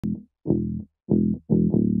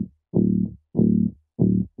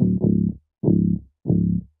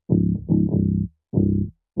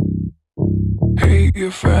hate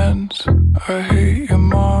your friends, I hate your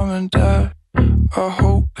mom and dad. I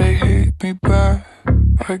hope they hate me back.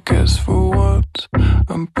 I guess for once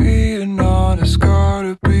I'm being honest.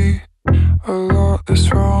 Gotta be a lot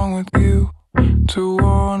that's wrong with you to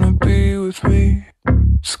wanna be with me.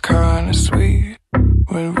 It's kinda sweet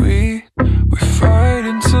when we fight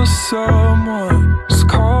until someone's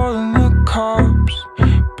calling the cops,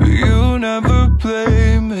 but you never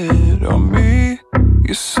blame it on me.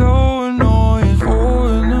 You're so annoying. 4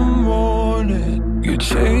 in the morning, you're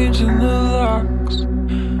changing the locks.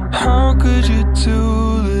 How could you do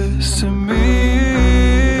this to me?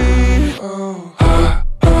 Oh, I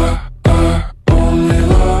only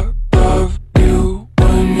love you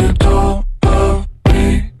when you don't love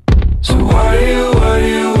me. So why do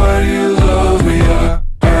you love me? I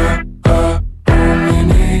only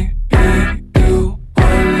need you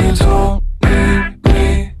when you don't need me.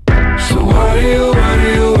 So why do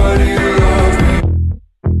you love me?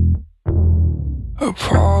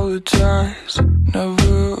 Apologize,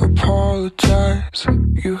 never apologize.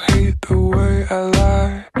 You hate the way I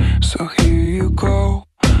lie, so here you go.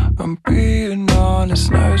 I'm being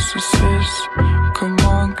honest, narcissist. Come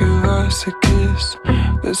on, give us a kiss.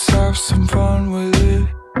 Let's have some fun with it.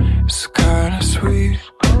 It's kinda sweet.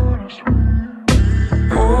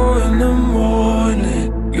 4 in the morning,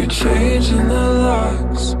 you're changing the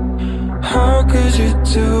locks. How could you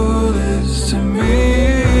do this to me?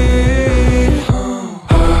 Oh,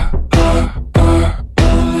 I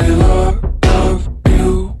only love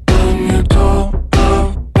you when you don't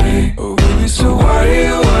love me. Oh baby, so why do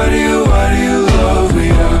you love me?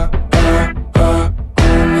 I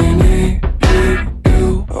only need you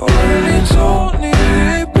when you don't need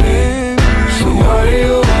me, baby. So why do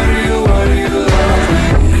you love me?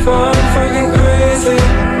 If I'm fucking crazy,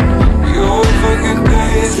 you're fucking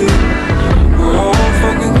crazy. We're all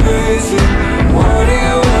fucking crazy. Why do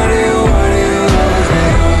you love me?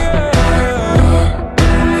 I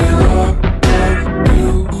only love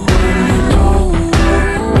you when you don't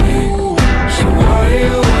love me. So why do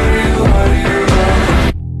you love me?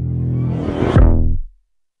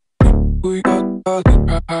 We are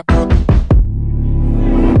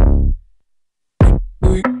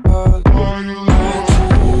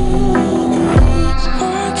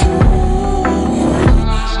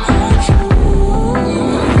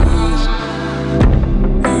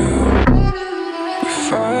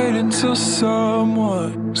until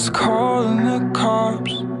someone's calling the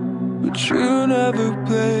cops, but you never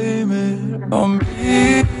blame it on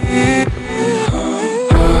me.